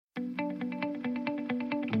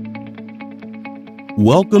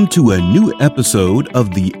Welcome to a new episode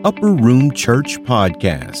of the Upper Room Church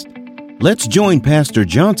Podcast. Let's join Pastor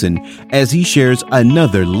Johnson as he shares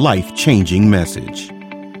another life-changing message.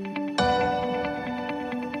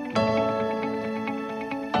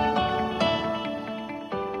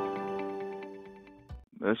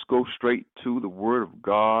 Let's go straight to the Word of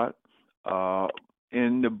God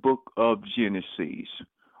in the book of Genesis.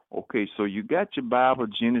 Okay, so you got your Bible,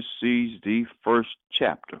 Genesis, the first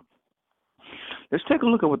chapter. Let's take a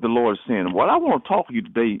look at what the Lord is saying. What I want to talk to you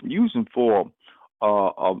today, using for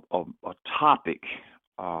a topic,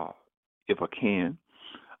 if I can,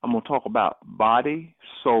 I'm going to talk about body,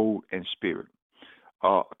 soul, and spirit.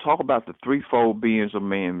 Talk about the threefold beings of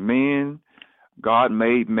man. God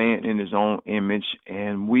made man in his own image,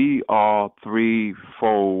 and we are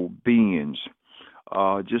threefold beings.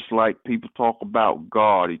 Just like people talk about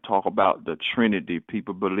God, he talk about the Trinity.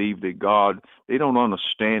 People believe that God, they don't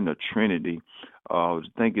understand the Trinity.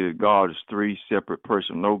 Thinking that God is three separate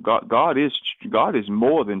persons. No, God is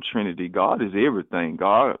more than Trinity. God is everything.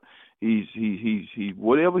 God, he's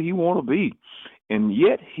whatever he want to be, and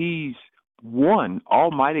yet he's one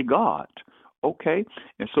Almighty God. Okay,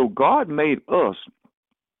 and so God made us,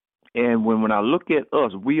 and when I look at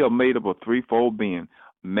us, we are made of a threefold being.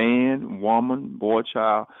 Man, woman, boy,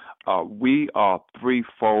 child, we are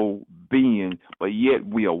threefold beings, but yet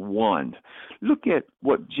we are one. Look at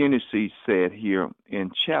what Genesis said here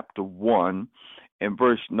in chapter 1 and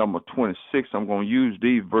verse number 26. I'm going to use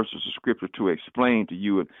these verses of scripture to explain to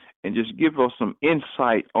you and just give us some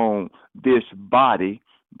insight on this body,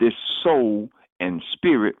 this soul, and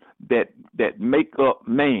spirit that make up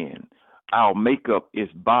man. Our makeup is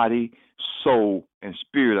body, soul, and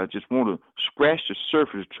spirit. I just want to scratch the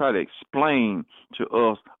surface to try to explain to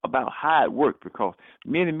us about how it works, because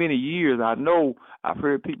many years I know I've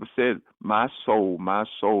heard people say, my soul,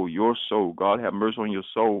 your soul, God have mercy on your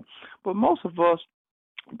soul. But most of us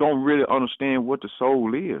don't really understand what the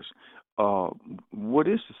soul is. What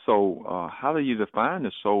is the soul? How do you define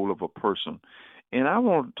the soul of a person? And I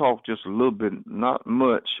want to talk just a little bit, not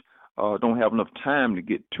much. Don't have enough time to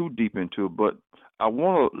get too deep into it, but I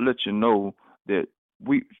want to let you know that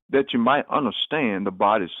you might understand the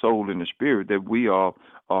body, soul, and the spirit that we are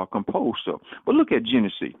composed of. But look at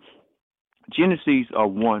Genesis. Genesis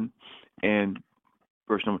 1 and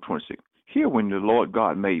verse number 26. Here when the Lord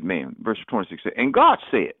God made man, verse 26 said, and God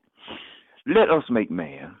said, let us make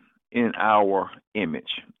man in our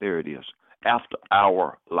image. There it is. After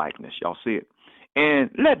our likeness. Y'all see it? And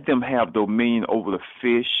let them have dominion over the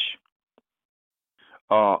fish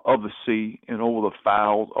of the sea, and over the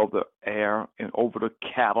fowls of the air, and over the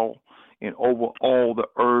cattle, and over all the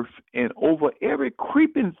earth, and over every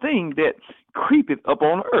creeping thing that creepeth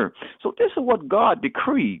upon the earth. So this is what God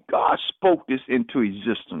decreed. God spoke this into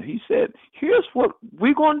existence. He said, here's what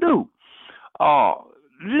we're going to do.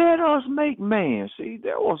 Let us make man. See,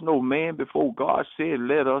 there was no man before God said,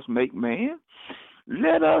 let us make man.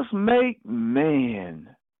 Let us make man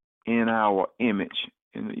in our image.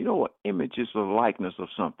 And you know what? Image is a likeness of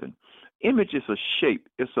something. Image is a shape.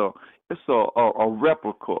 It's a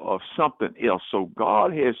replica of something else. So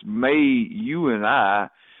God has made you and I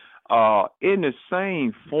in the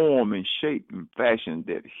same form and shape and fashion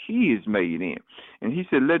that he is made in. And he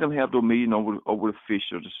said, let them have dominion over the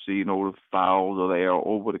fish of the sea, and over the fowls of the air,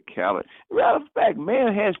 over the cattle. Matter of fact,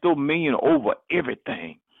 man has dominion over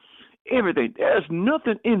everything. Everything. There's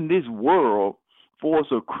nothing in this world, for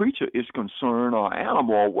as a creature is concerned, or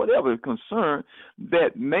animal, or whatever is concerned,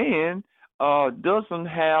 that man doesn't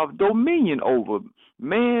have dominion over.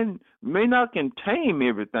 Man may not can tame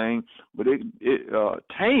everything, but it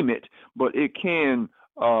can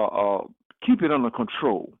keep it under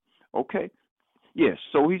control. Okay? Yes,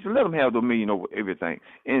 so he said, let them have dominion over everything.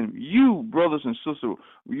 And you, brothers and sisters,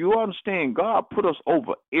 you understand God put us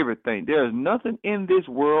over everything. There is nothing in this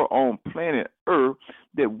world on planet Earth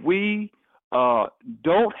that we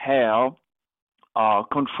don't have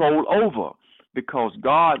control over, because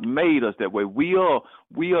God made us that way. We are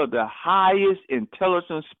the highest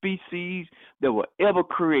intelligent species that were ever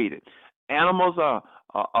created. Animals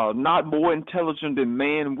are not more intelligent than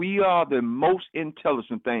man. We are the most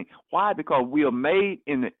intelligent thing. Why? Because we are made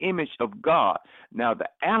in the image of God. Now, the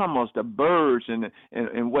animals, the birds, and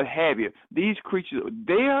what have you, these creatures,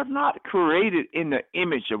 they are not created in the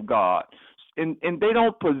image of God, and they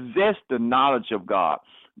don't possess the knowledge of God.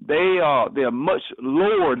 They're much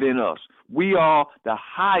lower than us. We are the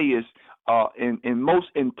highest and most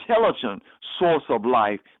intelligent source of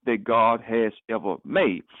life that God has ever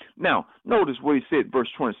made. Now, notice what he said, verse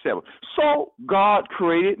 27. So God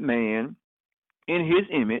created man in his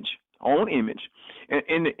image. own image. And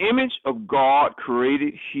in the image of God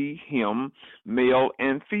created he him, male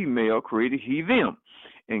and female created he them.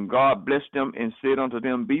 And God blessed them and said unto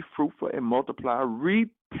them, be fruitful and multiply,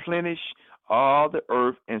 replenish all the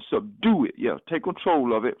earth and subdue it. Yeah, take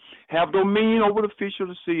control of it. Have dominion over the fish of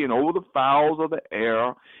the sea and over the fowls of the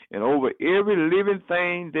air and over every living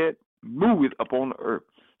thing that moveth upon the earth.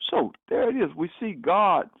 So there it is. We see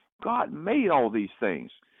God made all these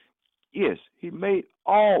things. Yes, he made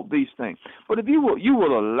all these things. But if you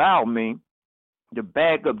will allow me to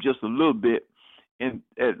back up just a little bit and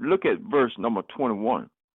look at verse number 21.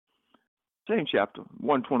 Same chapter,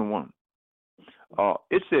 121.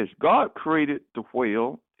 It says, God created the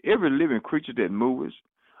whale, every living creature that moves,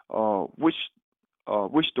 which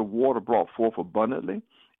the water brought forth abundantly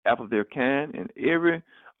after their kind, and every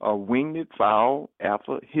winged fowl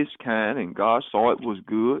after his kind, and God saw it was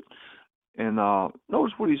good. And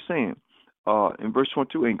notice what he's saying in verse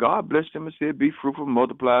 22. And God blessed them and said, be fruitful,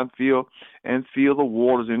 multiply, and fill the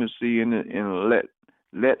waters in the sea, and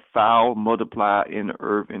let fowl multiply in the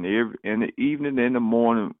earth. And the evening and the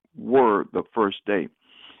morning were the first day.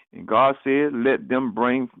 And God said, let them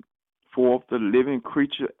bring forth the living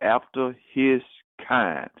creature after his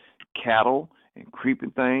kind, cattle and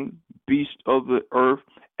creeping thing, beasts of the earth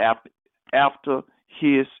after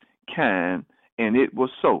his kind. And it was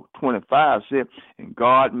so. 25 said, and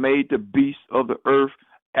God made the beasts of the earth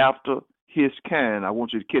after his kind. I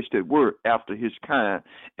want you to catch that word, after his kind,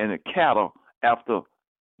 and the cattle after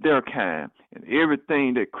their kind, and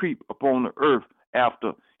everything that creep upon the earth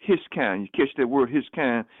after his kind. You catch that word, his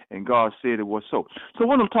kind, and God said it was so. So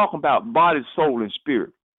when I'm talking about body, soul, and spirit,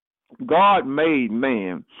 God made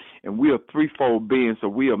man, and we are threefold beings, so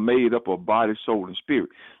we are made up of body, soul, and spirit.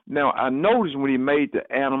 Now, I noticed when he made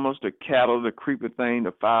the animals, the cattle, the creeping thing,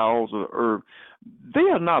 the fowls of the earth, they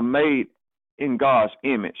are not made in God's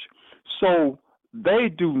image. So they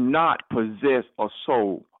do not possess a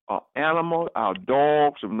soul. Our animal, our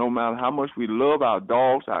dogs, and no matter how much we love our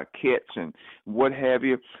dogs, our cats, and what have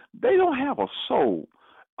you, they don't have a soul.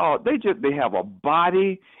 They have a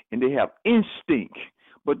body and they have instinct,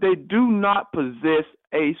 but they do not possess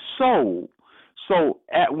a soul. So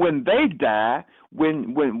when they die,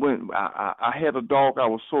 when I had a dog I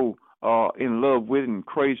was so in love with and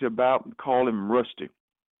crazy about, call him Rusty.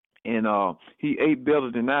 And he ate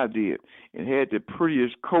better than I did and had the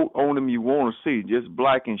prettiest coat on him you want to see, just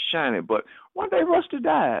black and shiny. But one day Rusty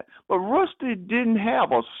died. But Rusty didn't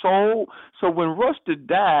have a soul. So when Rusty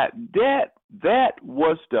died, that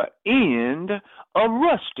was the end of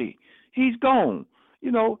Rusty. He's gone.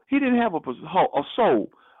 You know, he didn't have a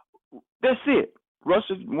soul. That's it.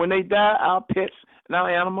 Rusty, when they die, our pets and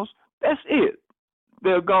our animals, that's it.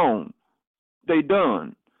 They're gone. They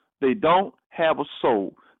done. They don't have a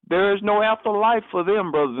soul. There is no afterlife for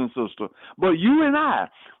them, brothers and sisters. But you and I,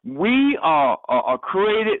 we are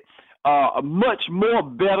created much more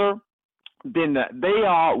better than they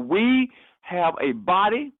are. We have a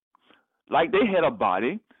body, like they had a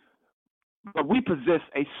body, but we possess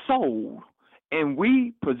a soul, and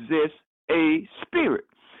we possess a spirit.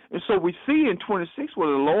 And so we see in 26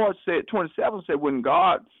 where the Lord said, 27 said, when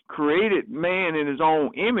God created man in his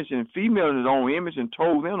own image and female in his own image and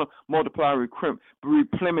told them to multiply and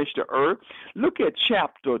replenish the earth. Look at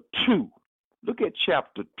chapter 2. Look at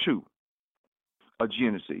chapter 2 of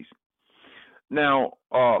Genesis. Now,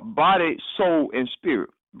 body, soul, and spirit.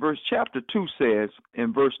 Chapter 2 says,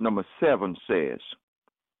 and verse number 7 says,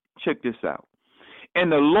 check this out.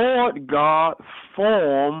 And the Lord God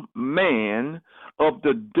formed man of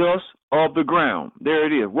the dust of the ground. There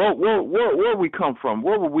it is. Where we come from?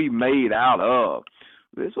 Where were we made out of?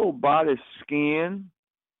 This old body, skin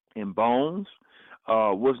and bones,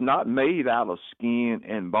 was not made out of skin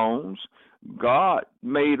and bones. God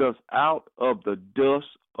made us out of the dust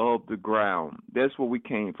of the ground. That's where we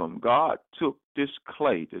came from. God took this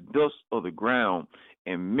clay, the dust of the ground,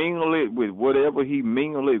 and mingled it with whatever he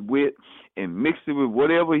mingled it with, and mixed it with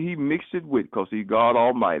whatever he mixed it with, because he's God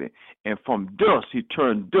Almighty. And from dust, he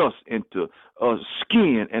turned dust into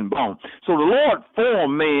skin and bone. So the Lord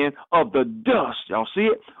formed man of the dust, y'all see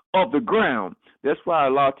it, of the ground. That's why a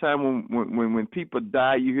lot of time when people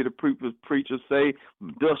die, you hear the preacher say,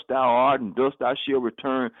 dust thou art and dust thou shalt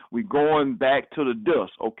return. We're going back to the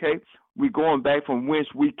dust, okay? We're going back from whence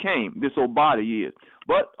we came, this old body is.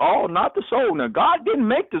 But, not the soul. Now, God didn't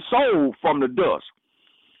make the soul from the dust.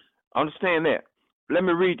 Understand that. Let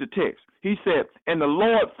me read the text. He said, and the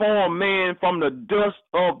Lord formed man from the dust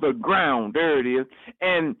of the ground, there it is,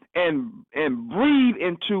 and breathed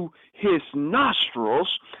into his nostrils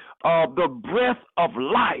the breath of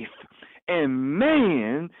life, and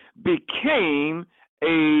man became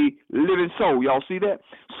a living soul. Y'all see that?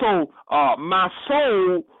 So my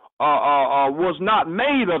soul was not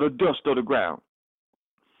made of the dust of the ground.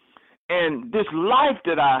 And this life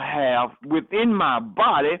that I have within my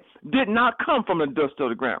body did not come from the dust of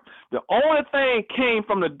the ground. The only thing came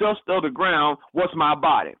from the dust of the ground was my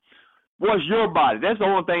body, was your body. That's the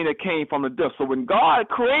only thing that came from the dust. So when God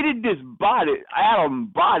created this body,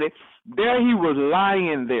 Adam's body, there he was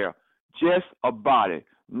lying there, just a body.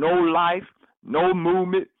 No life, no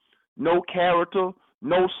movement, no character,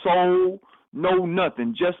 no soul, no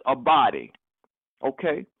nothing, just a body.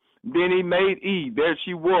 Okay? Then he made Eve. There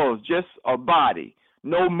she was, just a body.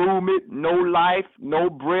 No movement, no life, no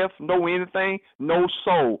breath, no anything, no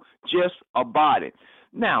soul, just a body.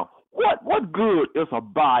 Now, what good is a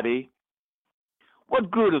body?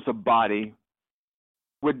 What good is a body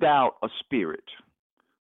without a spirit?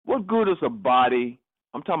 What good is a body?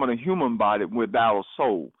 I'm talking about a human body without a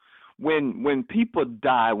soul. When people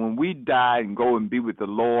die, when we die and go and be with the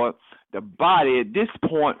Lord, the body at this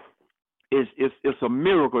point, it's a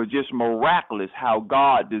miracle, just miraculous how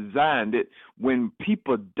God designed it. When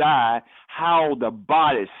people die, how the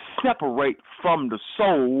body separates from the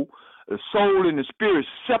soul and the spirit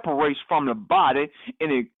separates from the body,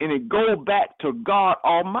 and it go back to God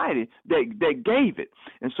Almighty that gave it.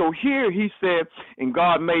 And so here he said, and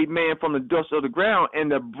God made man from the dust of the ground, and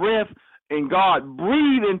the breath, and God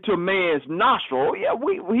breathed into man's nostril. Yeah,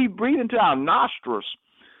 he breathed into our nostrils.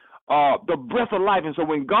 The breath of life. And so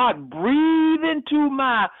when God breathed into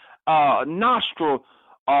my nostril,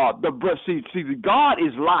 the breath, see, God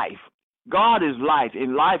is life. God is life,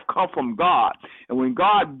 and life comes from God. And when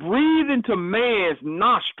God breathed into man's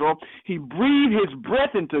nostril, he breathed his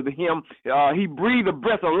breath into him. He breathed the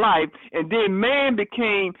breath of life, and then man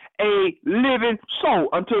became a living soul.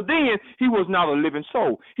 Until then, he was not a living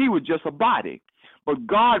soul. He was just a body. But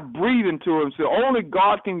God breathed into him, so only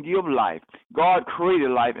God can give life. God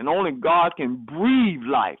created life, and only God can breathe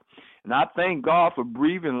life. And I thank God for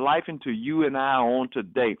breathing life into you and I on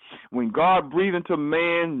today. When God breathed into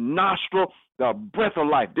man's nostril, the breath of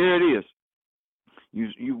life, there it is.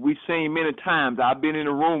 We've seen many times, I've been in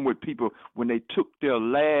a room with people when they took their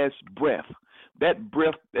last breath. That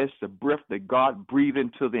breath, that's the breath that God breathed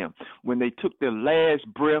into them. When they took their last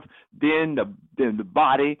breath, then the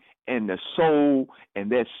body and the soul and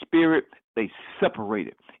that spirit, they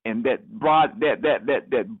separated. And that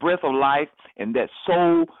breath of life and that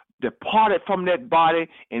soul departed from that body,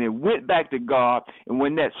 and it went back to God. And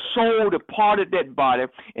when that soul departed that body,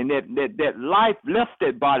 and that life left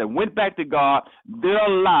that body, went back to God, there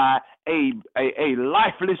lie a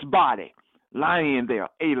lifeless body lying there,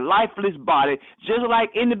 a lifeless body, just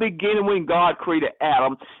like in the beginning when God created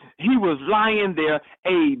Adam. He was lying there,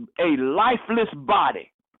 a lifeless body.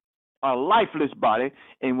 A lifeless body,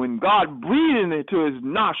 and when God breathed into his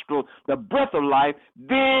nostril the breath of life,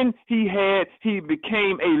 then he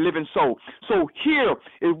became a living soul. So here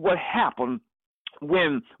is what happened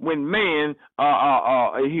when man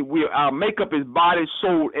make up his body,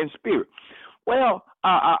 soul, and spirit. Well,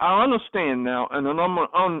 I understand now, and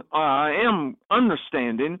I am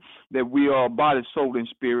understanding that we are body, soul, and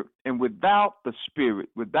spirit, and without the spirit,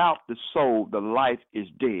 without the soul, the life is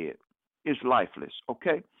dead. It's lifeless,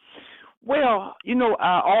 okay? Well,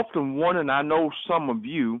 I often wonder, and I know some of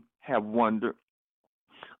you have wondered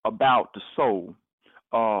about the soul.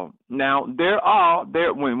 Now,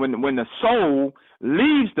 when the soul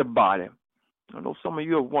leaves the body, I know some of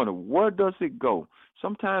you have wondered, where does it go?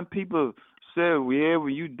 Sometimes people say, well, yeah,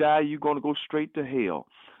 when you die, you're going to go straight to hell.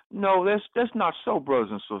 No, that's not so,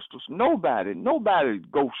 brothers and sisters. Nobody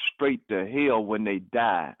goes straight to hell when they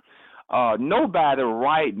die. Nobody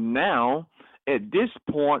right now at this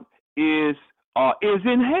point is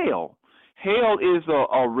in hell. Hell is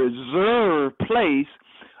a reserved place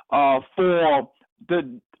for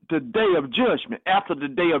the day of judgment. After the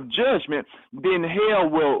day of judgment, then hell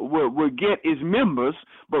will get its members.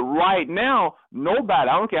 But right now, nobody,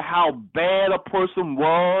 I don't care how bad a person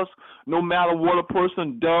was, no matter what a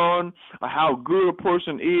person done, or how good a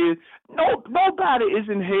person is, nobody is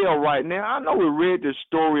in hell right now. I know we read the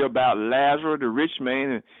story about Lazarus, the rich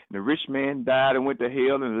man, and the rich man died and went to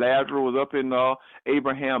hell, and Lazarus was up in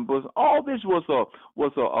Abraham's bosom. All this was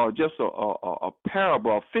just a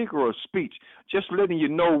parable, a figure of speech, just letting you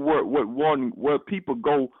know where people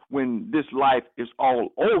go when this life is all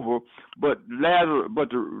over. But Lazarus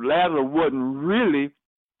wasn't really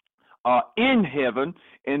in heaven,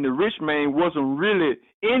 and the rich man wasn't really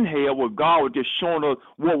in hell, where God was just showing us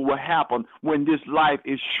what will happen when this life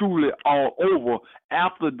is truly all over.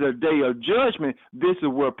 After the day of judgment, this is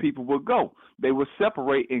where people will go. They will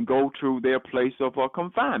separate and go to their place of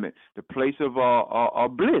confinement, the place of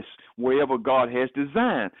bliss, wherever God has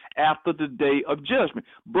designed after the day of judgment.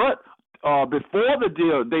 But before the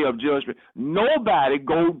day of judgment, nobody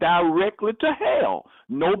go directly to hell.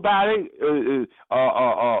 Nobody is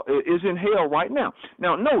in hell right now.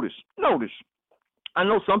 Now, notice. I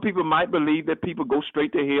know some people might believe that people go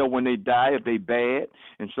straight to hell when they die if they bad,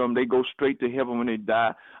 and some they go straight to heaven when they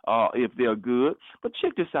die if they're good. But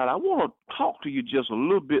check this out. I want to talk to you just a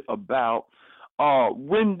little bit about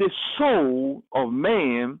when the soul of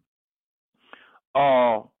man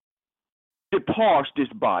departs this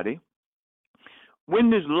body. When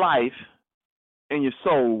this life and your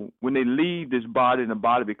soul, when they leave this body and the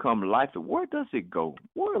body becomes life, where does it go?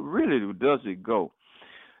 Where really does it go?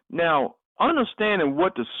 Now, understanding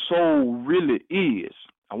what the soul really is,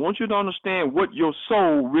 I want you to understand what your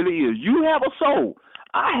soul really is. You have a soul.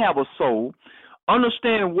 I have a soul.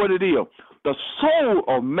 Understand what it is. The soul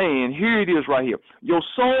of man, here it is right here. Your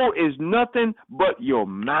soul is nothing but your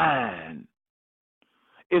mind.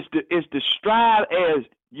 It's described as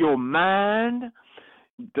your mind,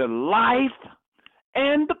 the life,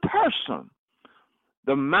 and the person.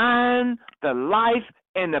 The mind, the life,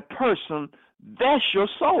 and the person, that's your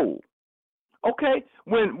soul. Okay?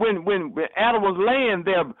 When Adam was laying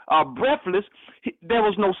there breathless, there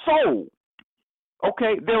was no soul.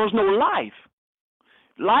 Okay? There was no life.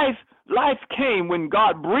 Life came when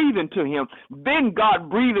God breathed into him. Then God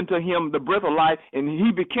breathed into him the breath of life, and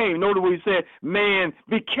he became. Notice what he said, man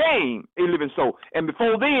became a living soul. And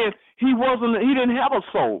before then, he didn't have a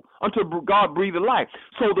soul until God breathed life.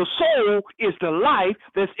 So the soul is the life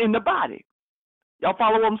that's in the body. Y'all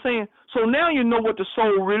follow what I'm saying? So now you know what the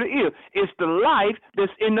soul really is. It's the life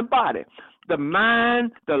that's in the body. The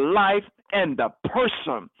mind, the life, and the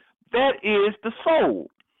person. That is the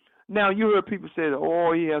soul. Now, you heard people say,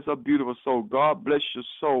 oh, he has a beautiful soul. God bless your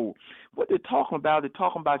soul. What they're talking about, they're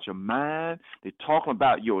talking about your mind. They're talking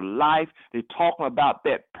about your life. They're talking about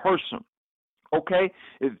that person. Okay?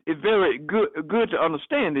 It's very good to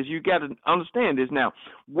understand this. You got to understand this. Now,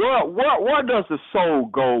 where does the soul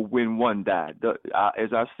go when one dies?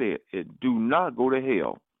 As I said, it do not go to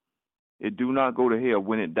hell. It do not go to hell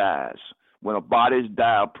when it dies. When a body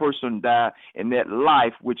dies, a person dies, and that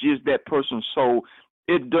life, which is that person's soul,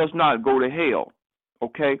 it does not go to hell,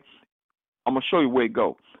 okay? I'm going to show you where it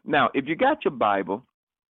goes. Now, if you got your Bible,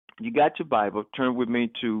 turn with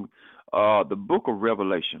me to the book of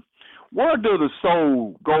Revelation. Where does the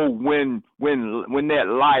soul go when that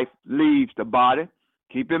life leaves the body?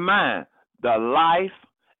 Keep in mind, the life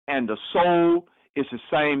and the soul is the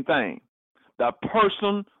same thing. The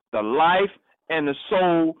person, the life, and the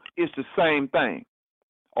soul is the same thing,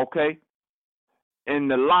 okay? And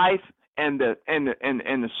the life and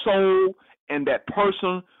the soul and that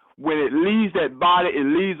person, when it leaves that body, it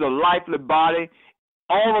leaves a lifeless body.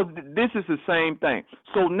 All of this is the same thing.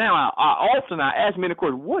 So now I ask many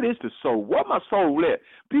questions, what is the soul? What my soul at?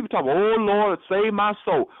 People talk about, oh Lord, save my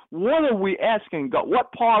soul. What are we asking God?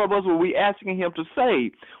 What part of us are we asking him to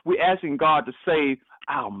save? We're asking God to save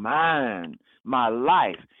our mind, my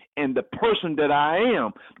life, and the person that I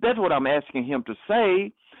am. That's what I'm asking him to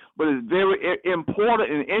save. But it's very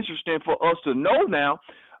important and interesting for us to know now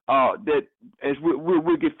that as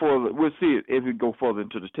we'll get further, we'll see it as we go further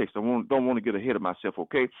into the text. I don't want to get ahead of myself,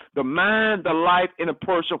 okay? The mind, the life, and the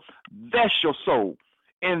person, that's your soul.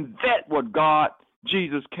 And that's what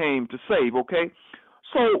Jesus came to save, okay?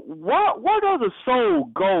 So where does the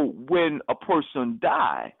soul go when a person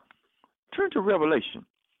dies? Turn to Revelation.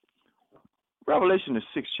 Revelation, the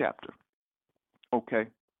 6th chapter, okay?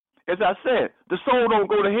 As I said, the soul don't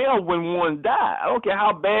go to hell when one dies. I don't care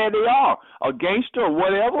how bad they are, a gangster or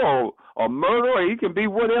whatever, or murderer. He can be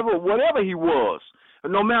whatever he was.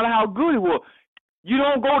 No matter how good he was, you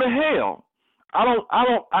don't go to hell.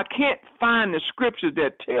 I can't find the scripture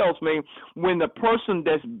that tells me when the person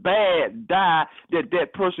that's bad die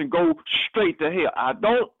that person go straight to hell. I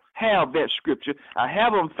don't have that scripture. I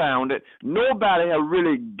haven't found it. Nobody has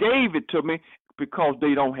really gave it to me because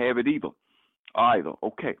they don't have it either.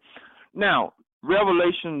 Okay. Now,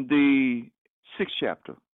 Revelation, the 6th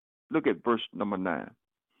chapter. Look at verse number 9.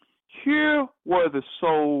 Here where the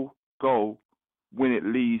soul go when it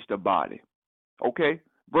leaves the body. Okay?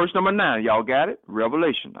 Verse number 9. Y'all got it?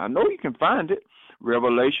 Revelation. I know you can find it.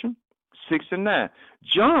 Revelation, 69.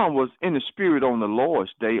 John was in the spirit on the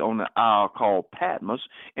Lord's day on the isle called Patmos,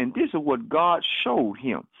 and this is what God showed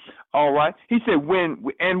him. All right. He said, when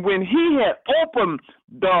he had opened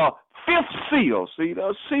the fifth seal, see,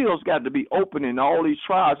 the seals got to be open, and all these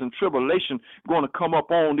trials and tribulation going to come up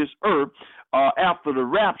on this earth after the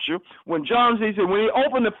rapture. When John said, when he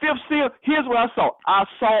opened the fifth seal, here's what I saw. I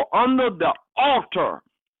saw under the altar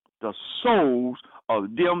the souls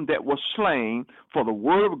of them that were slain for the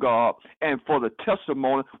word of God and for the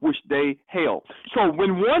testimony which they held. So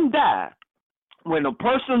when one died, when a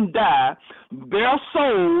person died, their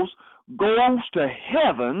souls goes to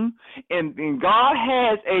heaven, and God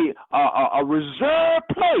has a reserved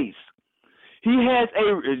place. He has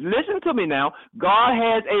listen to me now, God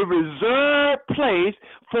has a reserved place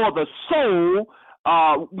for the soul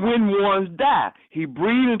when ones die. He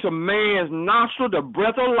breathed into man's nostril the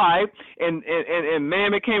breath of life, and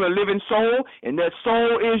man became a living soul, and that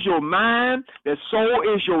soul is your mind, that soul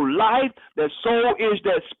is your life, that soul is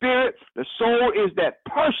that spirit, the soul is that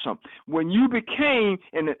person. When you became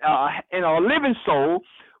in a living soul,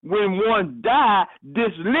 when one died,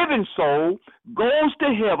 this living soul goes to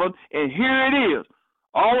heaven, and here it is.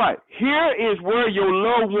 All right, here is where your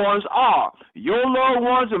loved ones are. Your loved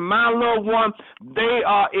ones and my loved ones, they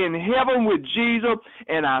are in heaven with Jesus,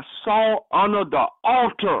 and I saw under the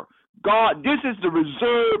altar, God, this is the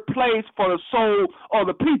reserved place for the soul of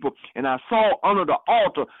the people, and I saw under the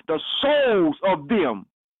altar the souls of them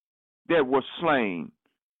that were slain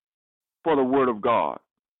for the word of God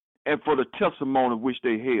and for the testimony which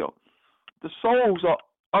they held. The souls are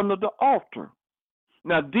under the altar.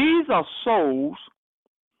 Now, these are souls.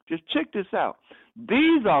 Just check this out.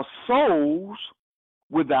 These are souls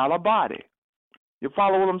without a body. You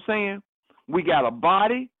follow what I'm saying? We got a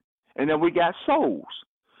body, and then we got souls.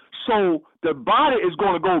 So the body is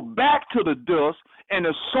going to go back to the dust, and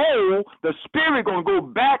the soul, the spirit, going to go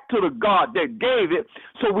back to the God that gave it.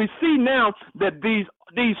 So we see now that these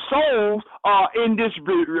souls are in this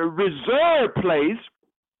reserved place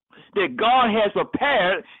that God has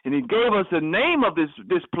prepared, and he gave us the name of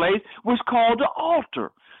this place, which is called the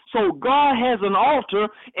altar. So God has an altar,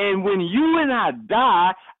 and when you and I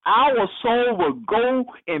die, our soul will go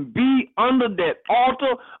and be under that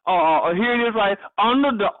altar. Here it is, right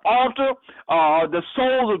under the altar. The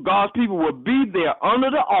souls of God's people will be there under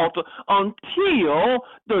the altar until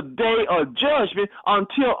the day of judgment,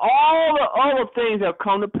 until all the other things have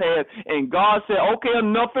come to pass. And God said, okay,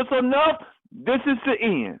 enough is enough. This is the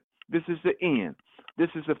end. This is the end. This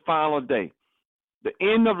is the final day. The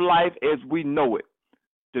end of life as we know it.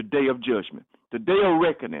 The day of judgment, the day of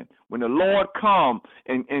reckoning, when the Lord come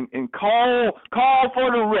and call for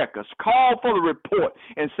the records, call for the report,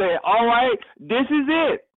 and say, all right, this is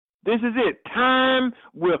it. This is it. Time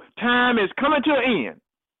is coming to an end.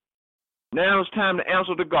 Now it's time to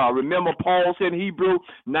answer to God. Remember, Paul said in Hebrews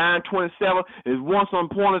 9:27, is once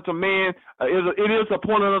appointed to man, it is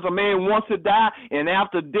appointed unto man once to die, and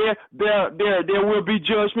after death there will be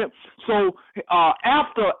judgment. So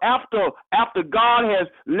after God has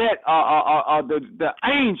let the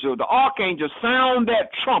angel, the archangel, sound that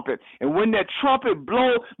trumpet, and when that trumpet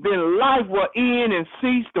blows, then life will end and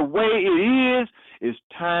cease the way it is. It's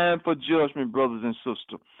time for judgment, brothers and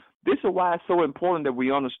sisters. This is why it's so important that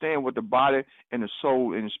we understand what the body and the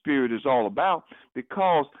soul and the spirit is all about,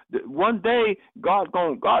 because one day God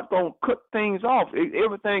gonna cut things off.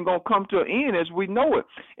 Everything gonna come to an end as we know it,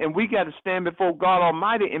 and we got to stand before God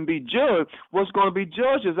Almighty and be judged. What's going to be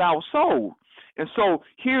judged is our soul. And so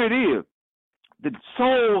here it is, the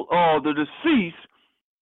soul of the deceased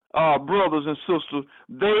brothers and sisters,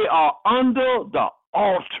 they are under the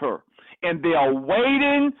altar, and they are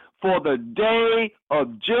waiting for the day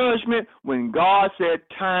of judgment when God said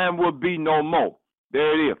time will be no more.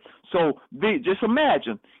 There it is. So just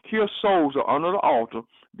imagine, here souls are under the altar.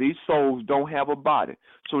 These souls don't have a body.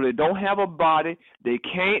 So they don't have a body. They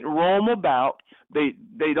can't roam about. They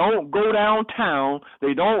don't go downtown.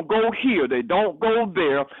 They don't go here. They don't go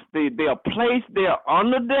there. They are placed there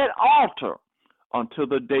under that altar until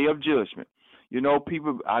the day of judgment. You know,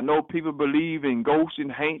 I know people believe in ghosts and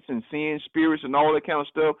haints and seeing spirits and all that kind of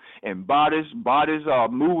stuff, and bodies are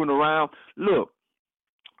moving around. Look,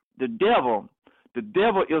 the devil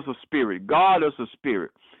is a spirit. God is a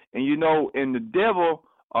spirit. And you know, and the devil,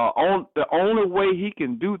 the only way he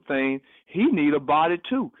can do things, he need a body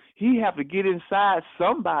too. He have to get inside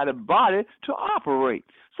somebody's body to operate.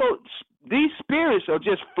 So these spirits are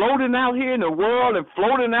just floating out here in the world and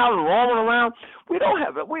floating out and roaming around. We don't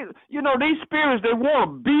have it. These spirits, they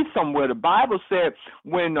want to be somewhere. The Bible said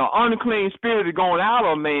when the unclean spirit is going out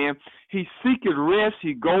of a man, He seeketh rest.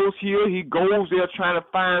 He goes here. He goes there trying to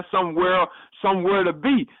find somewhere to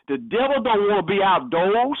be. The devil don't want to be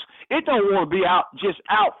outdoors. It don't want to be just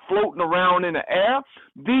out floating around in the air.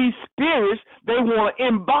 These spirits, they want to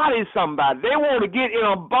embody somebody. They want to get in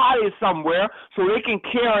a body somewhere so they can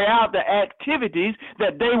carry out the activities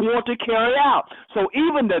that they want to carry out. So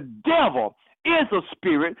even the devil is a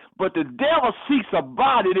spirit, but the devil seeks a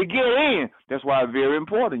body to get in. That's why it's very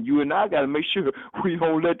important. You and I got to make sure we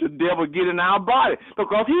don't let the devil get in our body,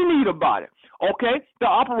 because he need a body, okay, to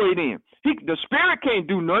operate in. The spirit can't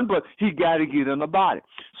do nothing, but he got to get in the body.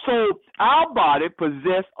 So our body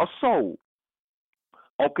possess a soul.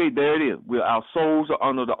 Okay, there it is. Our souls are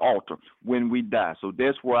under the altar when we die. So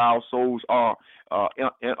that's where our souls are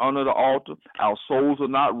under the altar. Our souls are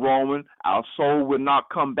not roaming. Our soul will not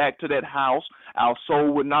come back to that house. Our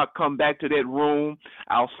soul would not come back to that room.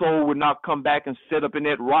 Our soul would not come back and sit up in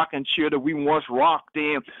that rocking chair that we once rocked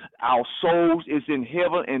in. Our souls is in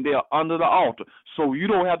heaven, and they're under the altar. So you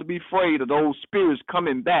don't have to be afraid of those spirits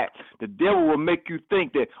coming back. The devil will make you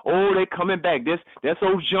think that, oh, they're coming back. That's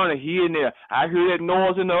old Johnny. He in there. I hear that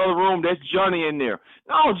noise in the other room. That's Johnny in there.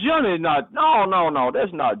 No, Johnny is not. No.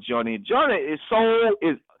 That's not Johnny. Johnny's soul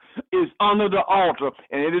is under the altar,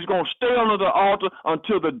 and it is going to stay under the altar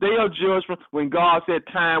until the day of judgment, when God said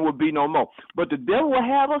time will be no more. But the devil will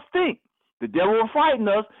have us think. The devil will frighten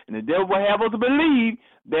us, and the devil will have us believe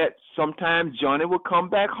that sometime Johnny will come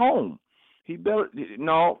back home.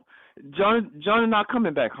 Johnny not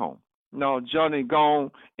coming back home. No, Johnny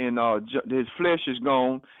gone, and his flesh is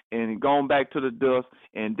gone, and gone back to the dust,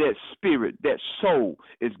 and that spirit, that soul,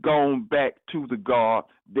 is gone back to the God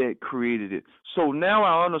that created it. So now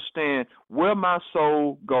I understand where my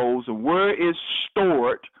soul goes and where it is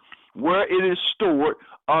stored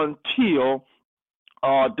until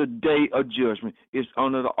the day of judgment. It's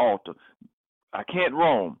under the altar. I can't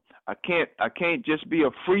roam. I can't just be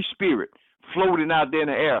a free spirit floating out there in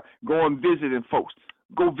the air, going visiting folks.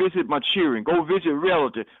 Go visit my children. Go visit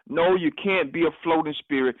relatives. No, you can't be a floating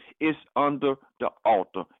spirit. It's under the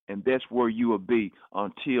altar, and that's where you will be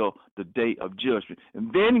until the day of judgment.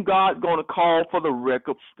 And then God's going to call for the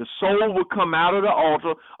record. The soul will come out of the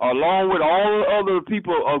altar along with all the other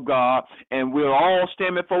people of God, and we'll all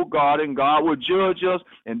stand before God, and God will judge us,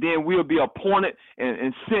 and then we'll be appointed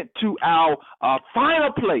and sent to our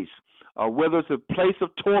final place. Whether it's a place of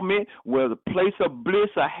torment, whether a place of bliss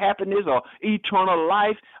or happiness or eternal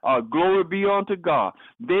life, glory be unto God.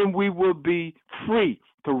 Then we will be free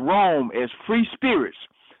to roam as free spirits.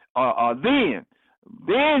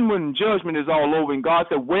 Then when judgment is all over and God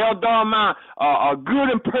said, well done, my good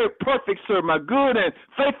and perfect servant, my good and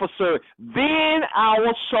faithful servant, then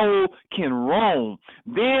our soul can roam.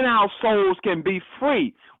 Then our souls can be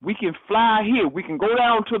free. We can fly here. We can go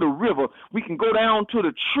down to the river. We can go down to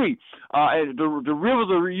the tree. The rivers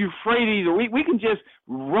of Euphrates. We can just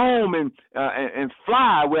roam and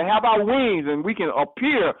fly. We'll have our wings, and we can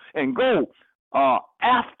appear and go.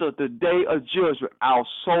 After the day of judgment, our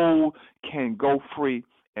soul can go free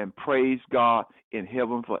and praise God in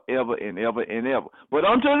heaven forever and ever and ever. But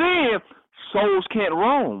until then, souls can't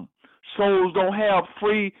roam. Souls don't have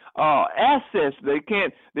free access.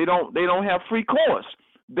 They don't have free course.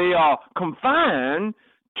 They are confined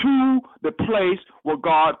to the place where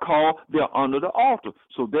God called they're under the altar.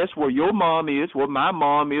 So that's where your mom is, where my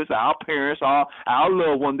mom is, our parents are, our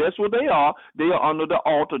loved one. That's where they are. They are under the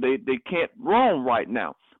altar. They can't roam right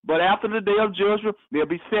now. But after the day of judgment, they'll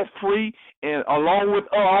be set free, and along with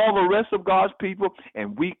all the rest of God's people,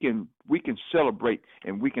 and we can celebrate,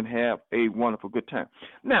 and we can have a wonderful good time.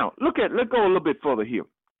 Now, let's go a little bit further here,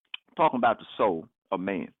 talking about the soul of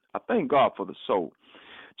man. I thank God for the soul.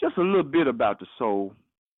 Just a little bit about the soul.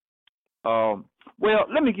 Well,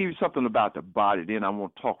 let me give you something about the body, then I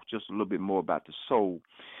want to talk just a little bit more about the soul.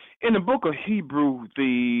 In the book of Hebrews,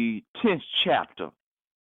 the 10th chapter,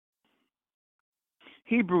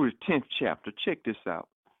 Hebrews 10th chapter, check this out.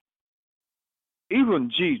 Even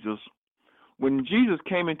Jesus, when Jesus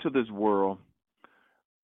came into this world,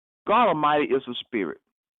 God Almighty is a spirit.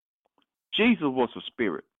 Jesus was a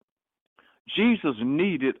spirit. Jesus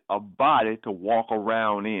needed a body to walk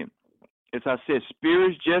around in. As I said,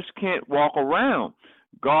 spirits just can't walk around.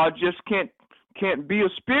 God just can't be a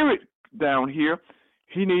spirit down here.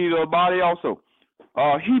 He needed a body also.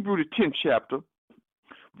 Hebrews the 10th chapter,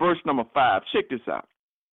 verse number 5. Check this out.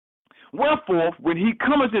 Wherefore, when he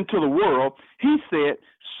cometh into the world, he said,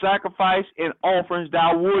 sacrifice and offerings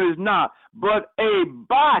thou wouldest not, but a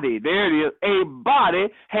body, there it is, a body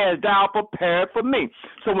hast thou prepared for me.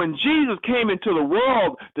 So when Jesus came into the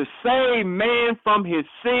world to save man from his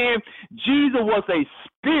sin, Jesus was a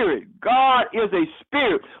spirit. God is a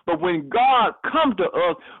spirit. But when God come to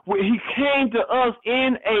us, he came to us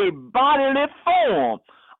in a bodily form.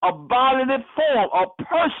 A bodily form, a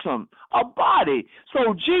person, a body.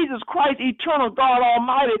 So Jesus Christ, eternal God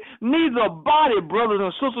Almighty, needs a body, brothers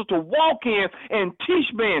and sisters, to walk in and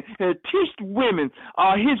teach men and teach women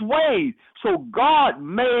his ways. So God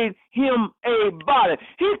made him a body.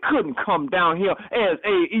 He couldn't come down here as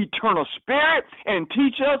an eternal spirit and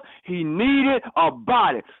teach us. He needed a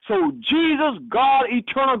body. So Jesus, God,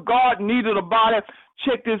 eternal God, needed a body.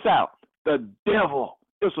 Check this out. The devil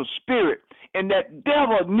is a spirit. And that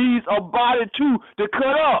devil needs a body too to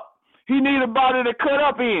cut up. He needs a body to cut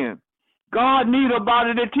up in. God needs a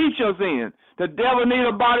body to teach us in. The devil needs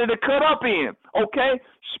a body to cut up in. Okay?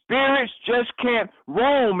 Spirits just can't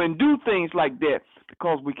roam and do things like that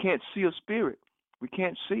because we can't see a spirit. We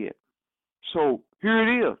can't see it. So here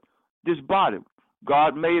it is, this body.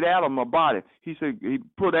 God made Adam a body. He said he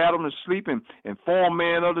put Adam to sleep and formed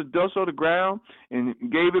man of the dust of the ground and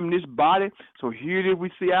gave him this body. So here did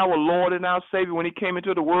we see our Lord and our Savior when he came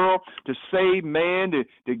into the world to save man,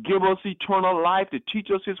 to give us eternal life, to teach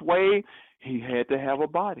us his way. He had to have a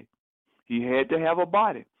body. He had to have a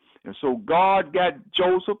body. And so God got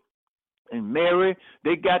Joseph and Mary,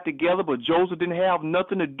 they got together, but Joseph didn't have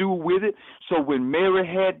nothing to do with it. So when Mary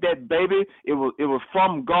had that baby, it was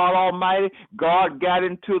from God Almighty. God got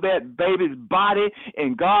into that baby's body,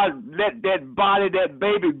 and God let that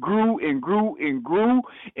baby grew and grew and grew,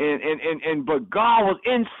 but God was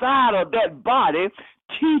inside of that body,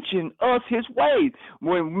 teaching us his ways.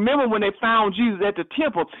 Remember when they found Jesus at the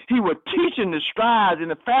temple, he was teaching the scribes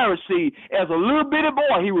and the Pharisees as a little bitty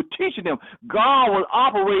boy. He was teaching them. God was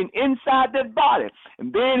operating inside that body.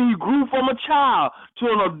 And then he grew from a child to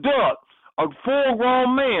an adult, a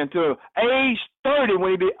full-grown man, to age 30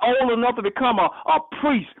 when he be old enough to become a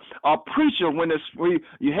priest, a preacher. When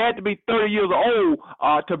you had to be 30 years old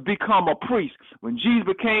to become a priest. When Jesus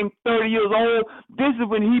became 30 years old, this is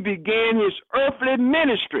when he began his earthly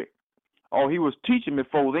ministry. Oh, he was teaching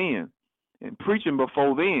before then and preaching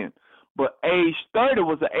before then. But age 30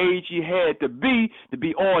 was the age he had to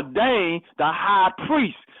be ordained the high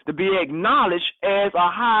priest, to be acknowledged as a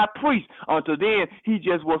high priest. Until then, he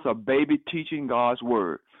just was a baby teaching God's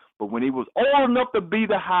word. But when he was old enough to be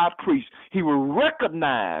the high priest, he was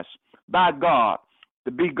recognized by God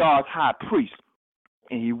to be God's high priest.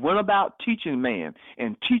 And he went about teaching man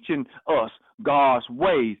and teaching us God's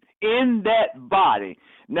ways in that body.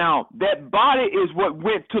 Now, that body is what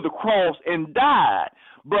went to the cross and died.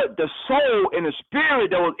 But the soul and the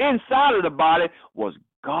spirit that was inside of the body was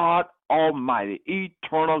God Almighty,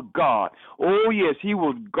 eternal God. Oh, yes, he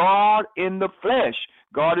was God in the flesh,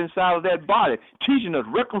 God inside of that body, teaching us,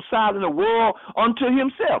 reconciling the world unto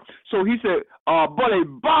himself. So he said, but a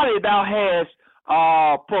body thou hast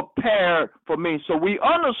prepared for me. So we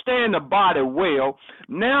understand the body well.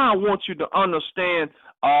 Now I want you to understand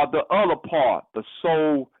the other part, the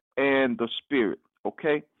soul and the spirit,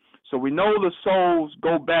 okay? So we know the souls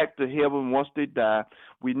go back to heaven once they die.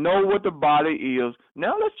 We know what the body is.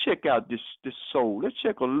 Now let's check out this soul. Let's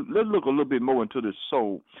look a little bit more into the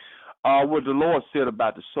soul. What the Lord said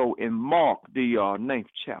about the soul in Mark, the 9th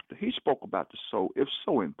chapter. He spoke about the soul. It's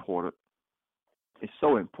so important. It's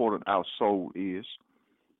so important our soul is.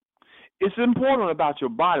 It's important about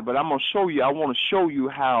your body, but I want to show you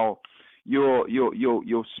how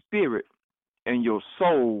your spirit and your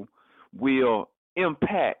soul will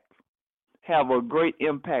have a great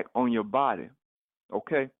impact on your body.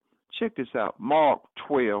 Okay? Check this out. Mark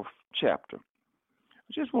 12 chapter.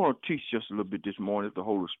 I just want to teach just a little bit this morning if the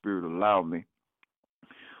Holy Spirit allow me.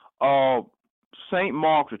 St.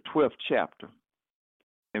 Mark, the 12th chapter,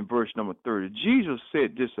 in verse number 30. Jesus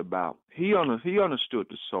said this about, he understood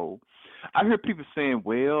the soul. I hear people saying,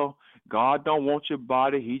 well, God don't want your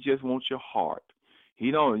body, he just wants your heart.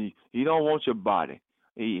 He don't want your body.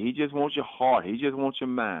 He just wants your heart. He just wants your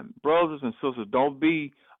mind. Brothers and sisters, don't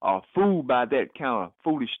be fooled by that kind of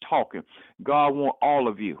foolish talking. God wants all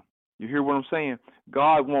of you. You hear what I'm saying?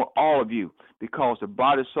 God wants all of you because the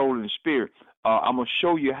body, soul, and the spirit, I'm going to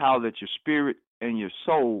show you how that your spirit and your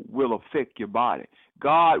soul will affect your body.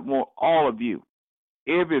 God wants all of you.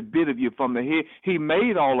 Every bit of you from the head. He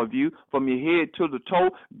made all of you from your head to the toe.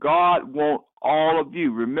 God wants all of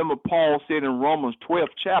you. Remember Paul said in Romans 12th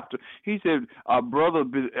chapter, he said, brother,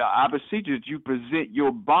 I beseech you that you present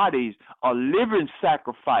your bodies a living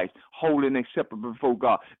sacrifice, holy and acceptable before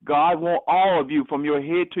God. God wants all of you from your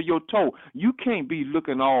head to your toe. You can't be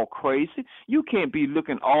looking all crazy. You can't be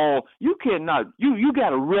looking all, you cannot, you got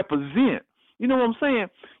to represent. You know what I'm saying?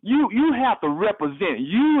 You have to represent.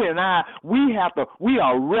 You and I, we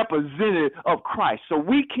are representative of Christ. So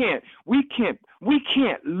we can't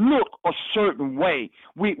look a certain way.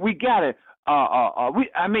 We gotta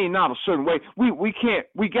not a certain way.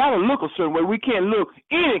 We gotta look a certain way. We can't look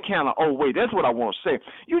any kind of old way. That's what I want to say.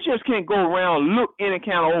 You just can't go around and look any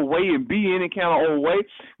kind of old way and be any kind of old way.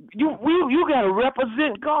 You gotta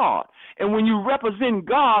represent God. And when you represent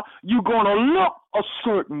God, you're gonna look a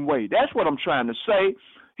certain way. That's what I'm trying to say.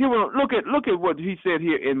 Here, look at what he said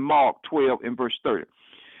here in Mark 12 and verse 30.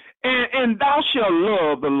 And thou shalt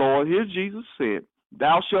love the Lord. Here Jesus said,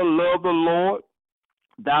 thou shalt love the Lord,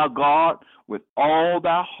 thou God, with all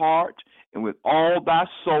thy heart and with all thy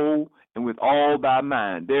soul and with all thy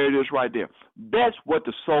mind. There it is right there. That's what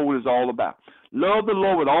the soul is all about. Love the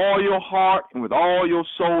Lord with all your heart and with all your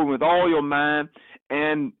soul and with all your mind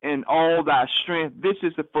and all thy strength. This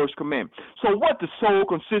is the first commandment. So what the soul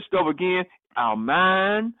consists of again? Our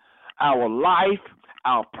mind, our life,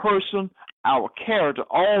 our person, our character.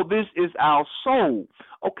 All this is our soul.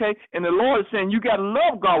 Okay? And the Lord is saying you got to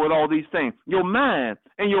love God with all these things. Your mind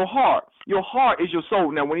and your heart. Your heart is your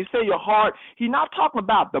soul. Now, when he say your heart, he's not talking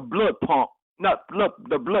about the blood pump. Not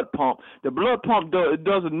the blood pump. The blood pump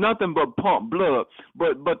does nothing but pump blood.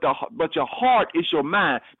 But your heart is your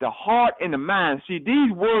mind. The heart and the mind. See,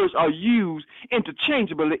 these words are used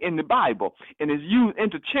interchangeably in the Bible, and is used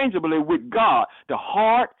interchangeably with God. The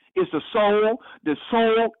heart is the soul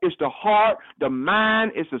is the heart, the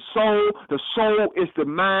mind is the soul is the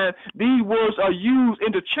mind. These words are used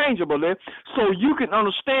interchangeably so you can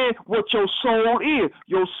understand what your soul is.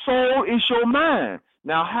 Your soul is your mind.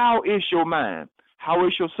 Now, how is your mind? How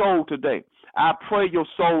is your soul today? I pray your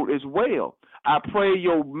soul is well. I pray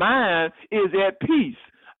your mind is at peace.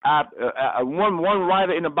 One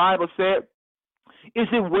writer in the Bible said, is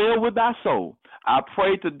it well with thy soul? I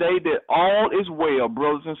pray today that all is well,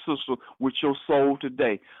 brothers and sisters, with your soul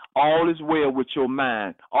today. All is well with your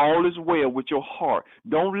mind. All is well with your heart.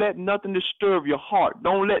 Don't let nothing disturb your heart.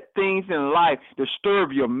 Don't let things in life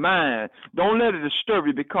disturb your mind. Don't let it disturb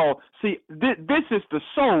you because, see, this is the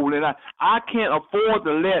soul, and I can't afford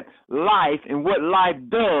to let life and what life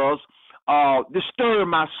does disturb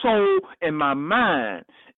my soul and my mind.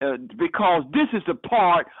 Because this is a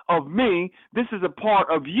part of me, this is a part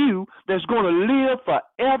of you that's going to live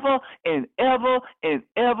forever and ever and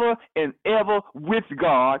ever and ever with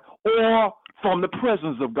God or from the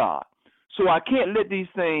presence of God. So I can't let these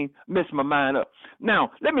things mess my mind up. Now,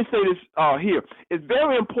 let me say this here. It's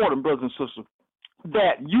very important, brothers and sisters,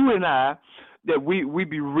 that you and I, that we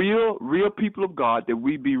be real people of God, that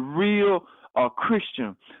we be real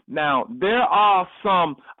Christian. Now, there are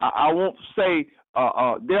some, I won't say,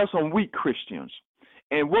 there are some weak Christians.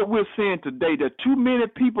 And what we're seeing today, there are too many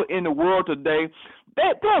people in the world today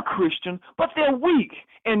that they're Christian, but they're weak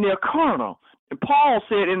and they're carnal. And Paul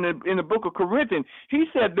said in the book of Corinthians, he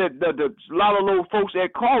said that a lot of those folks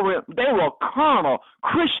at Corinth, they were carnal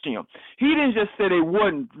Christian. He didn't just say they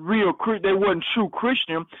wasn't true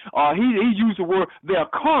Christian. He used the word they're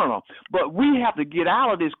carnal. But we have to get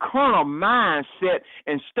out of this carnal mindset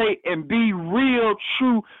and stay and be real,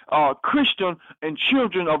 true Christian and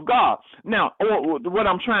children of God. Now, what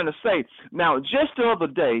I'm trying to say, now, just the other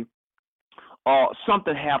day,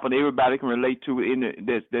 something happened. Everybody can relate to it.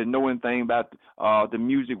 That know anything about the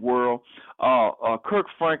music world. Kirk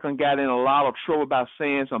Franklin got in a lot of trouble about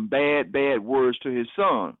saying some bad words to his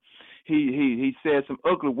son. He said some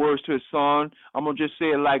ugly words to his son. I'm gonna just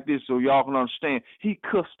say it like this so y'all can understand. He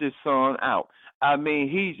cussed his son out. I mean,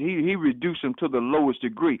 he reduced him to the lowest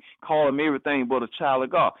degree, called him everything but a child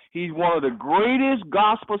of God. He's one of the greatest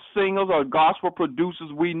gospel singers or gospel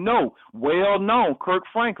producers we know, well known, Kirk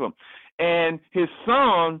Franklin. And his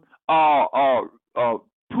son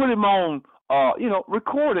put him on,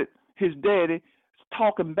 recorded his daddy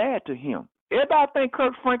talking bad to him. Everybody think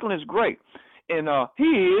Kirk Franklin is great, and he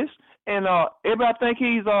is, and everybody think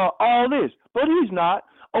he's all this, but he's not.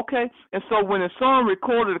 Okay, and so when his son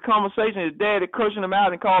recorded the conversation, his daddy cursing him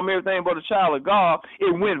out and called him everything but a child of God,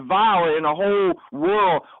 it went viral in the whole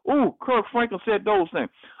world. Ooh, Kirk Franklin said those things.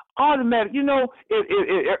 Automatic,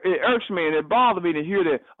 it irks me and it bothers me to hear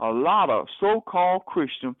that a lot of so-called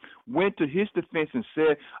Christians went to his defense and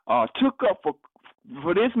said, took up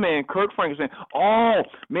for this man, Kirk Franklin, saying, oh,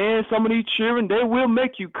 man, some of these children, they will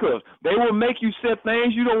make you cuss. They will make you say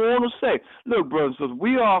things you don't want to say. Look, brothers and sisters,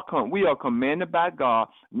 we are commanded by God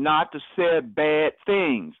not to say bad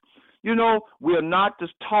things. We are not to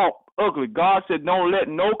talk ugly. God said, don't let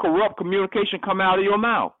no corrupt communication come out of your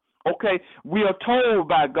mouth. Okay, we are told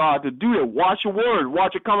by God to do it. Watch your words,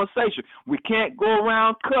 watch your conversation. We can't go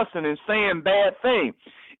around cussing and saying bad things.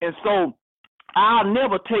 And so I'll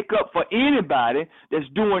never take up for anybody that's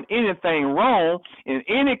doing anything wrong. And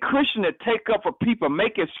any Christian that take up for people,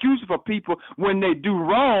 make excuses for people when they do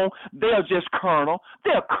wrong, they're just carnal.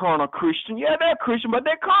 They're carnal Christian. Yeah, they're Christian, but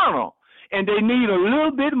they're carnal. And they need a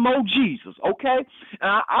little bit more Jesus, okay?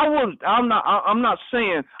 And I'm not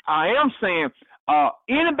saying, I am saying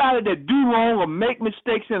anybody that do wrong or make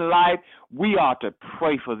mistakes in life, we are to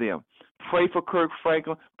pray for them. Pray for Kirk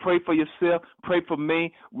Franklin. Pray for yourself. Pray for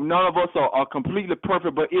me. None of us are completely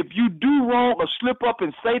perfect. But if you do wrong or slip up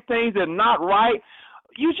and say things that are not right,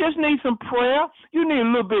 you just need some prayer. You need a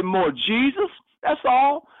little bit more Jesus. That's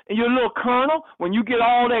all. And you're a little carnal. When you get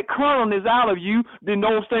all that carnalness out of you, then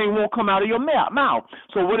those things won't come out of your mouth.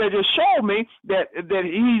 So what it just showed me that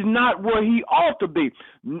he's not where he ought to be.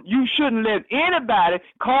 You shouldn't let anybody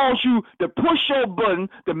cause you to push your button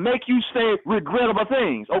to make you say regrettable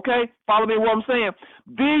things. Okay? Follow me what I'm saying?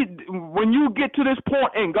 When you get to this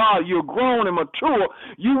point in God, you're grown and mature,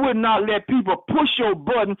 you would not let people push your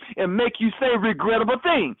button and make you say regrettable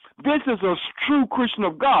things. This is a true Christian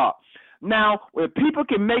of God. Now, when people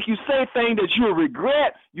can make you say things that you'll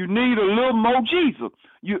regret, you need a little more Jesus.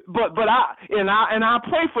 But I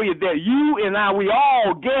pray for you that you and I, we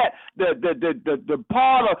all get the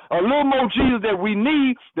part of a little more Jesus that we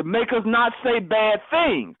need to make us not say bad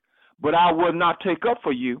things. But I will not take up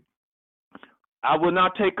for you. I will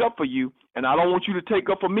not take up for you. And I don't want you to take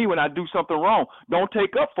up for me when I do something wrong. Don't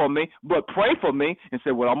take up for me, but pray for me and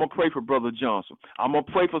say, well, I'm going to pray for Brother Johnson. I'm going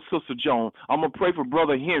to pray for Sister Jones. I'm going to pray for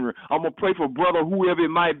Brother Henry. I'm going to pray for Brother whoever it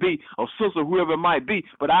might be or Sister whoever it might be.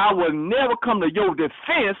 But I will never come to your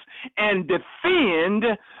defense and defend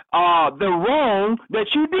the wrong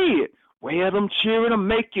that you did. Well, them cheering to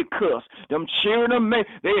make you cuss. Them cheering to make,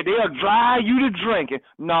 they'll drive you to drinking.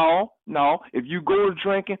 No. If you go to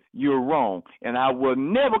drinking, you're wrong. And I will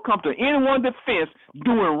never come to anyone's defense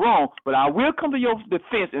doing wrong, but I will come to your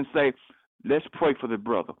defense and say, let's pray for the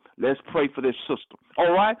brother. Let's pray for this sister.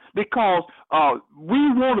 All right? Because we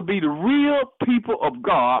want to be the real people of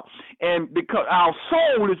God, and because our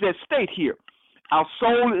soul is at stake here. Our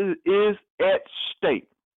soul is at stake.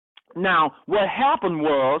 Now, what happened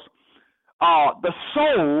was, the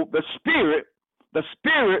soul, the spirit,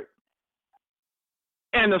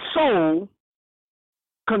 and the soul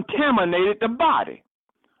contaminated the body.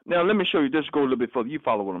 Now, let me show you. Just go a little bit further. You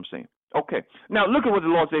follow what I'm saying. Okay. Now, look at what the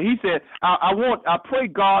Lord said. He said, I pray,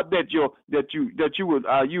 God, that you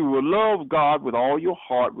would love God with all your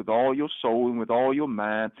heart, with all your soul, and with all your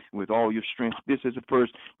mind, and with all your strength. This is the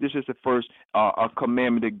first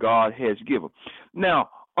commandment that God has given. Now,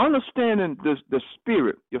 understanding the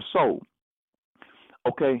spirit, your soul.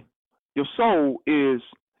 Okay, your soul is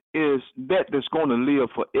that's going to live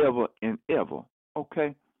forever and ever.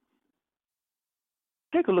 Okay,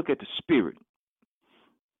 take a look at the spirit.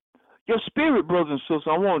 Your spirit, brothers and sisters,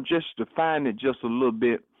 I want to just define it just a little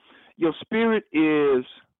bit. Your spirit is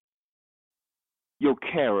your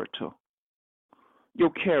character. Your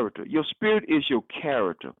character. Your spirit is your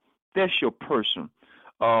character. That's your person.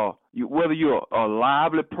 Whether you're a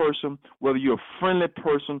lively person, whether you're a friendly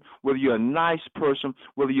person, whether you're a nice person,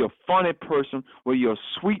 whether you're a funny person, whether you're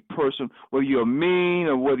a sweet person, whether you're mean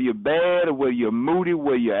or whether you're bad or whether you're moody,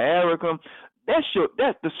 whether you're arrogant, that's your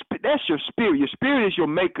spirit. Your spirit is your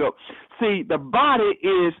makeup. See, the body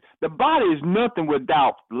is nothing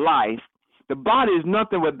without life. The body is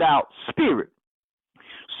nothing without spirit.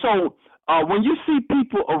 So when you see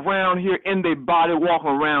people around here in their body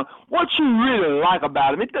walking around, what you really like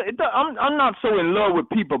about them, I'm not so in love with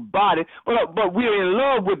people's body, but we're in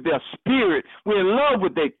love with their spirit. We're in love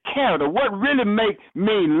with their character. What really makes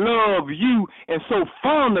me love you and so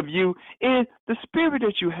fond of you is the spirit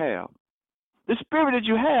that you have. The spirit that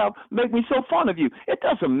you have makes me so fond of you. It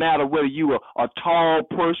doesn't matter whether you are a tall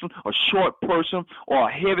person, a short person, or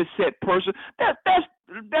a heavy-set person. That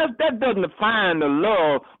doesn't define the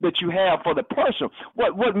love that you have for the person.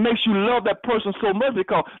 What makes you love that person so much?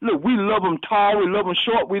 Because, look, we love them tall, we love them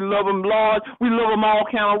short, we love them large, we love them all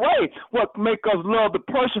kind of ways. What makes us love the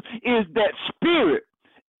person is that spirit.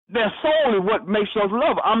 Their soul is what makes us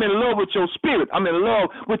love. I'm in love with your spirit. I'm in love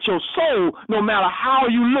with your soul. No matter how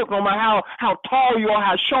you look, no matter how tall you are,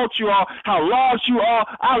 how short you are, how large you are,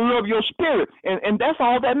 I love your spirit. And that's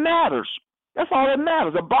all that matters. That's all that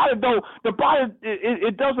matters. The body,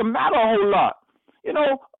 it doesn't matter a whole lot. You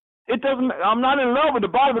know, it doesn't. I'm not in love with the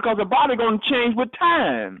body because the body going to change with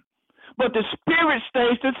time. But the spirit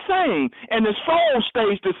stays the same, and the soul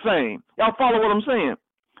stays the same. Y'all follow what I'm saying?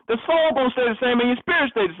 The soul going to stay the same and your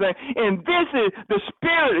spirit stays the same. And this is the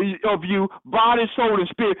spirit of you, body, soul, and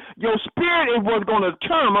spirit. Your spirit is what's going to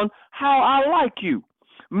determine how I like you.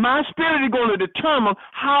 My spirit is going to determine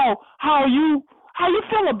how you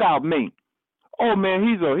feel about me. Oh man,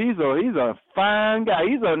 he's a fine guy.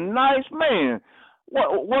 He's a nice man.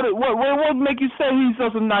 What make you say he's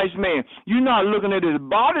such a nice man? You're not looking at his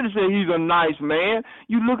body to say he's a nice man.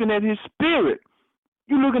 You're looking at his spirit.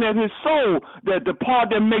 You're looking at his soul, that the part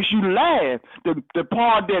that makes you laugh, the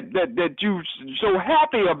part that you so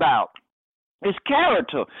happy about. It's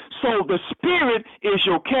character. So the spirit is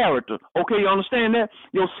your character. Okay, you understand that?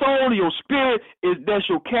 Your soul, your spirit, that's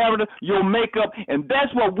your character, your makeup, and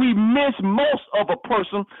that's what we miss most of a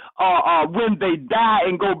person when they die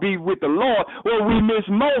and go be with the Lord. What we miss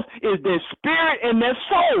most is their spirit and their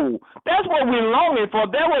soul. That's what we're longing for.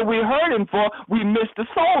 That's what we're hurting for. We miss the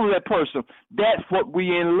soul of that person. That's what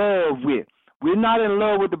we're in love with. We're not in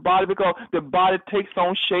love with the body because the body takes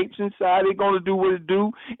on shapes inside. It's going to do what it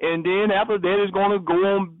do, and then after that, it's going to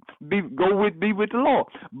be with the Lord.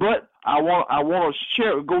 But I want to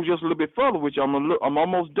share, go just a little bit further, which I'm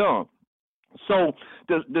almost done. So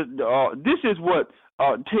this is what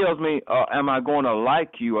tells me, am I going to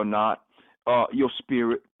like you or not? Your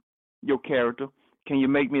spirit, your character. Can you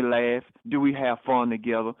make me laugh? Do we have fun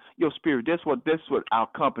together? Your spirit. That's what our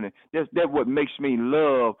company. That's what makes me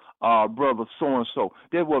love brother so and so.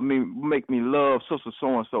 That's what make me love sister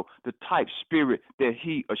so and so. The type spirit that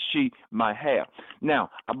he or she might have.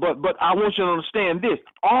 Now, but I want you to understand this.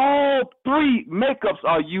 All three makeups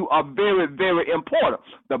of you are very, very important.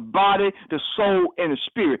 The body, the soul, and the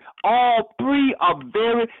spirit. All three are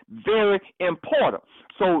very, very important.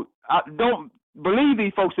 So don't believe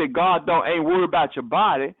these folks that God ain't worried about your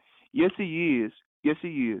body. Yes, he is. Yes,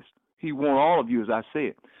 he is. He wants all of you, as I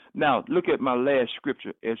said. Now, look at my last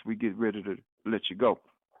scripture as we get ready to let you go.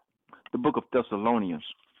 The book of Thessalonians.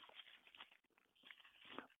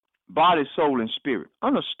 Body, soul, and spirit.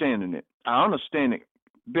 Understanding it. I understand it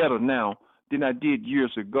better now than I did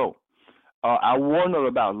years ago. I wonder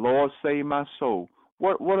about, Lord, save my soul.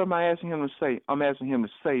 What am I asking him to say? I'm asking him to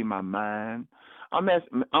save my mind. I'm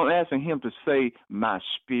asking him to save my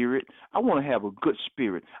spirit. I want to have a good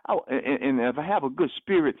spirit. And if I have a good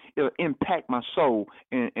spirit, it'll impact my soul.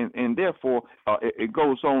 And therefore, it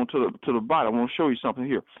goes on to the body. I want to show you something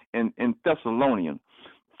here. In Thessalonians,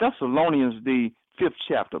 the 5th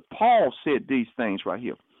chapter, Paul said these things right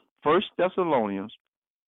here. 1 Thessalonians,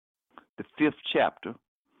 the 5th chapter.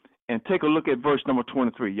 And take a look at verse number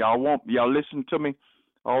 23. Y'all listen to me?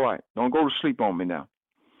 All right. Don't go to sleep on me now.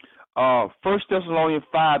 1 Thessalonians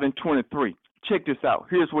 5:23. Check this out.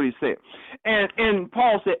 Here's what he said. And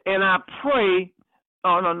Paul said, and I pray,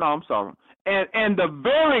 I'm sorry. And the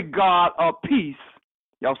very God of peace,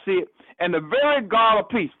 y'all see it? And the very God of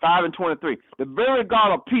peace, 5:23. The very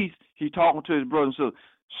God of peace, he's talking to his brothers and sisters,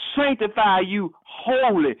 sanctify you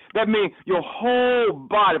wholly. That means your whole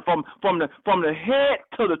body, from the head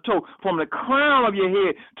to the toe, from the crown of your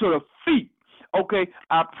head to the feet. Okay,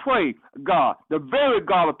 I pray God, the very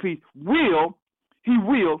God of peace, will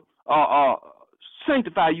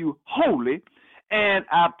sanctify you wholly, and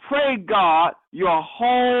I pray God, your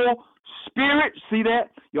whole spirit, see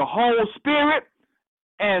that? Your whole spirit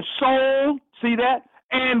and soul, see that?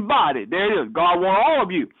 And body, there it is. God wants all of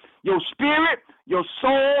you. Your spirit, your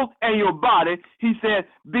soul, and your body, he said,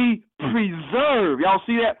 be preserved. Y'all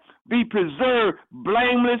see that? Be preserved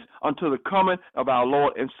blameless until the coming of our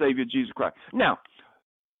Lord and Savior Jesus Christ. Now,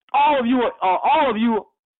 all of you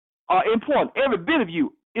are important. Every bit of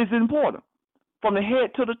you is important, from the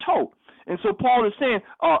head to the toe. And so Paul is saying,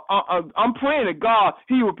 I'm praying that God,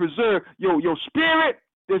 he will preserve your spirit.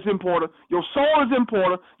 That's important. Your soul is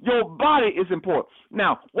important. Your body is important.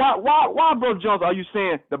 Now, why, Brother Johnson, are you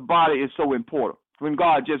saying the body is so important when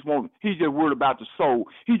God he's just worried about the soul.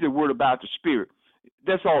 He's just worried about the spirit.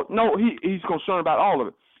 That's all. No, he's concerned about all of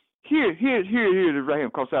it. Here it is right here,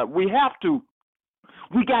 because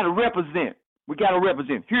we got to represent. We got to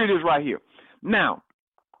represent. Here it is right here. Now,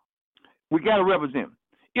 we got to represent.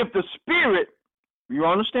 If the spirit, you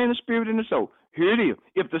understand the spirit and the soul, here it is.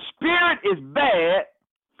 If the spirit is bad,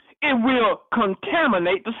 it will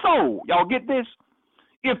contaminate the soul. Y'all get this?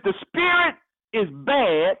 If the spirit is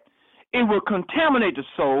bad, it will contaminate the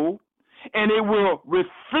soul, and it will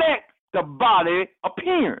reflect the body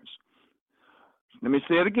appearance. Let me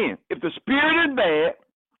say it again. If the spirit is bad,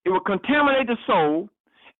 it will contaminate the soul,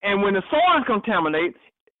 and when the soul is contaminated,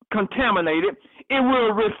 it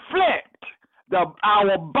will reflect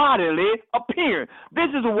our bodily appearance. This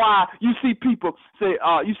is why you see people say,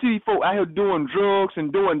 you see folk out here doing drugs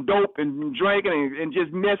and doing dope and drinking and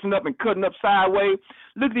just messing up and cutting up sideways.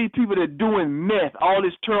 Look at these people that are doing meth, all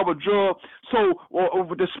this terrible drug. So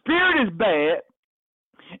the spirit is bad,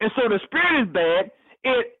 and so the spirit is bad.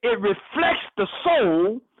 it reflects the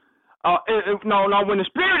soul. When the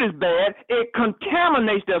spirit is bad, it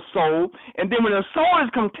contaminates their soul, and then when the soul is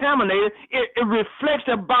contaminated, it reflects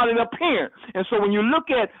their bodily appearance. And so when you look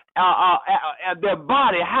at their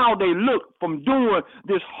body, how they look from doing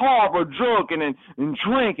this horrible drugging and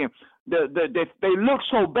drinking, they look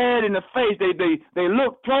so bad in the face. They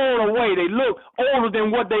look thrown away. They look older than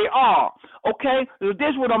what they are. Okay, this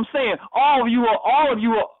is what I'm saying. All of you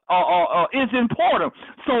are is important.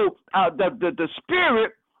 So the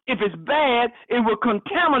spirit, if it's bad, it will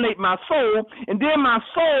contaminate my soul, and then my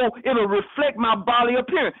soul, it'll reflect my bodily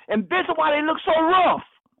appearance. And this is why they look so rough.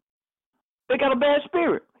 They got a bad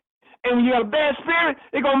spirit. And when you got a bad spirit,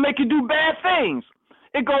 it's going to make you do bad things.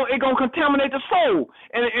 It's gonna contaminate the soul.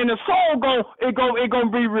 And the soul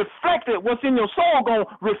gonna be reflected. What's in your soul gonna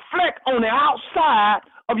reflect on the outside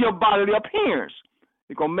of your bodily appearance.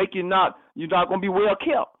 It's gonna make you're not gonna be well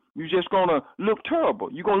kept. You're just gonna look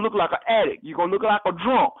terrible. You're gonna look like an addict. You're gonna look like a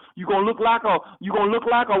drunk. You're gonna look like a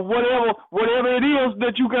whatever it is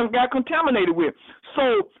that you got contaminated with.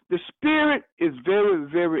 So the spirit is very,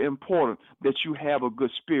 very important that you have a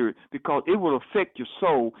good spirit, because it will affect your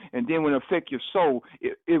soul, and then when it affects your soul,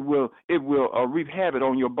 it will wreak havoc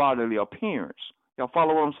on your bodily appearance. Y'all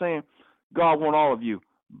follow what I'm saying? God wants all of you,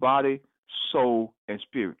 body, soul, and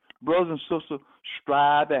spirit. Brothers and sisters,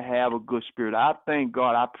 strive to have a good spirit. I thank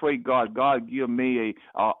God. I pray God give me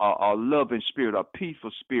a loving spirit, a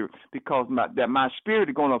peaceful spirit, because my spirit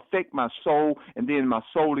is going to affect my soul, and then my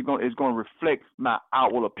soul is going to reflect my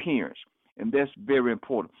outward appearance, and that's very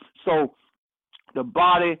important. So the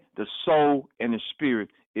body, the soul, and the spirit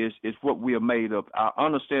is what we are made of. I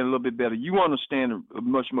understand a little bit better. You understand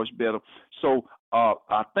much, much better. So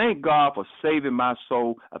I thank God for saving my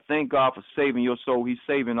soul. I thank God for saving your soul. He's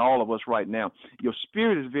saving all of us right now. Your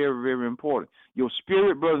spirit is very, very important. Your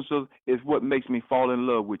spirit, brothers and sisters, is what makes me fall in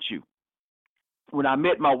love with you. When I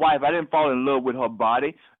met my wife, I didn't fall in love with her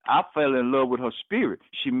body. I fell in love with her spirit.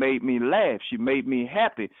 She made me laugh. She made me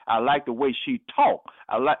happy. I like the way she talked.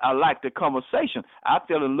 I like the conversation. I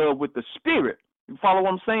fell in love with the spirit. You follow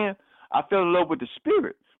what I'm saying? I fell in love with the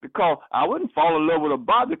spirit, because I wouldn't fall in love with her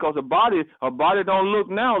body, because her body don't look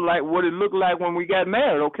now like what it looked like when we got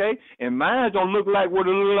married, okay? And mine don't look like what it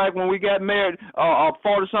looked like when we got married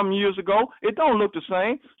 40-something years ago. It don't look the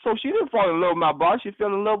same. So she didn't fall in love with my body. She fell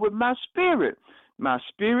in love with my spirit. My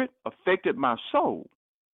spirit affected my soul.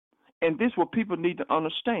 And this is what people need to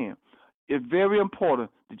understand. It's very important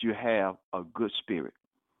that you have a good spirit.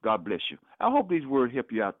 God bless you. I hope these words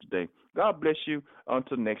help you out today. God bless you.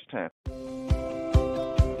 Until next time.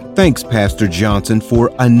 Thanks, Pastor Johnson,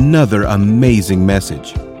 for another amazing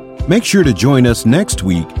message. Make sure to join us next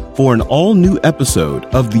week for an all-new episode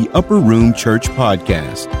of the Upper Room Church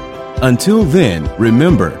Podcast. Until then,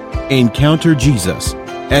 remember, encounter Jesus,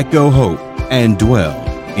 echo hope, and dwell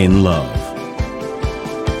in love.